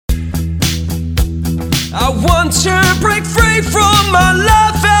I want to break free from my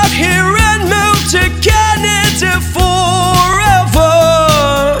life out here and move to Canada forever.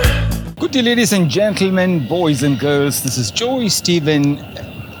 Good day, ladies and gentlemen, boys and girls. This is Joy Stephen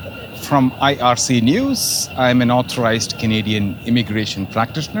from IRC News. I'm an authorized Canadian immigration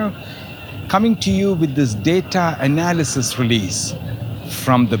practitioner coming to you with this data analysis release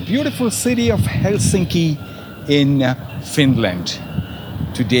from the beautiful city of Helsinki in Finland.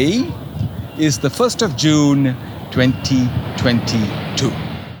 Today is the 1st of June 2022.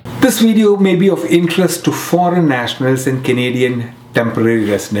 This video may be of interest to foreign nationals and Canadian temporary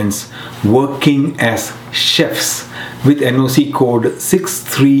residents working as chefs with NOC code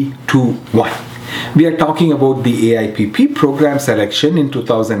 6321. We are talking about the AIPP program selection in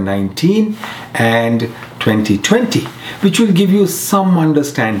 2019 and 2020, which will give you some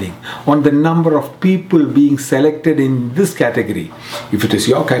understanding on the number of people being selected in this category. If it is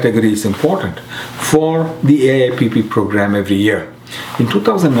your category, it's important for the AIPP program every year. In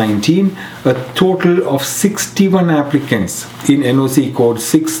 2019, a total of 61 applicants in NOC code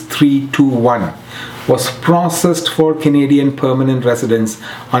 6321 was processed for Canadian permanent residents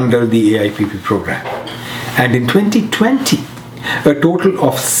under the AIPP program. And in 2020, a total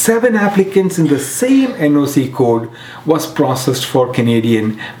of 7 applicants in the same NOC code was processed for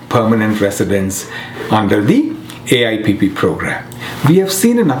Canadian permanent residents under the AIPP program. We have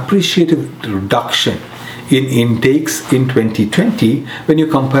seen an appreciative reduction in intakes in 2020 when you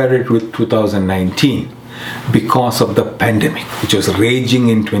compare it with 2019 because of the pandemic, which was raging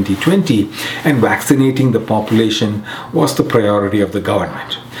in 2020, and vaccinating the population was the priority of the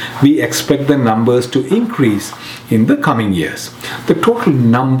government. We expect the numbers to increase in the coming years. The total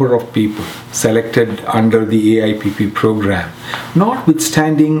number of people selected under the AIPP program,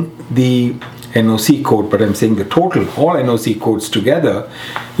 notwithstanding the NOC code, but I'm saying the total, all NOC codes together,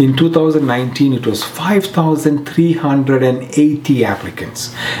 in 2019 it was 5,380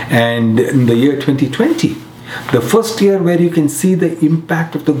 applicants. And in the year 2020, the first year where you can see the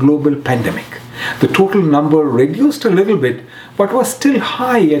impact of the global pandemic, the total number reduced a little bit, but was still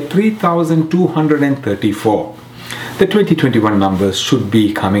high at 3,234. The 2021 numbers should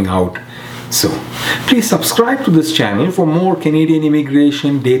be coming out soon. Please subscribe to this channel for more Canadian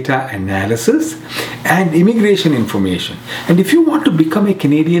immigration data analysis and immigration information. And if you want to become a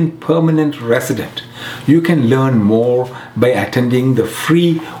Canadian permanent resident, you can learn more by attending the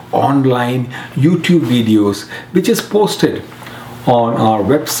free online YouTube videos which is posted on our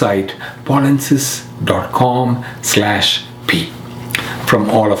website paulensis.com/p. From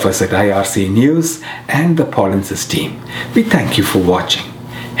all of us at IRC News and the Paulensis team, we thank you for watching.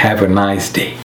 Have a nice day.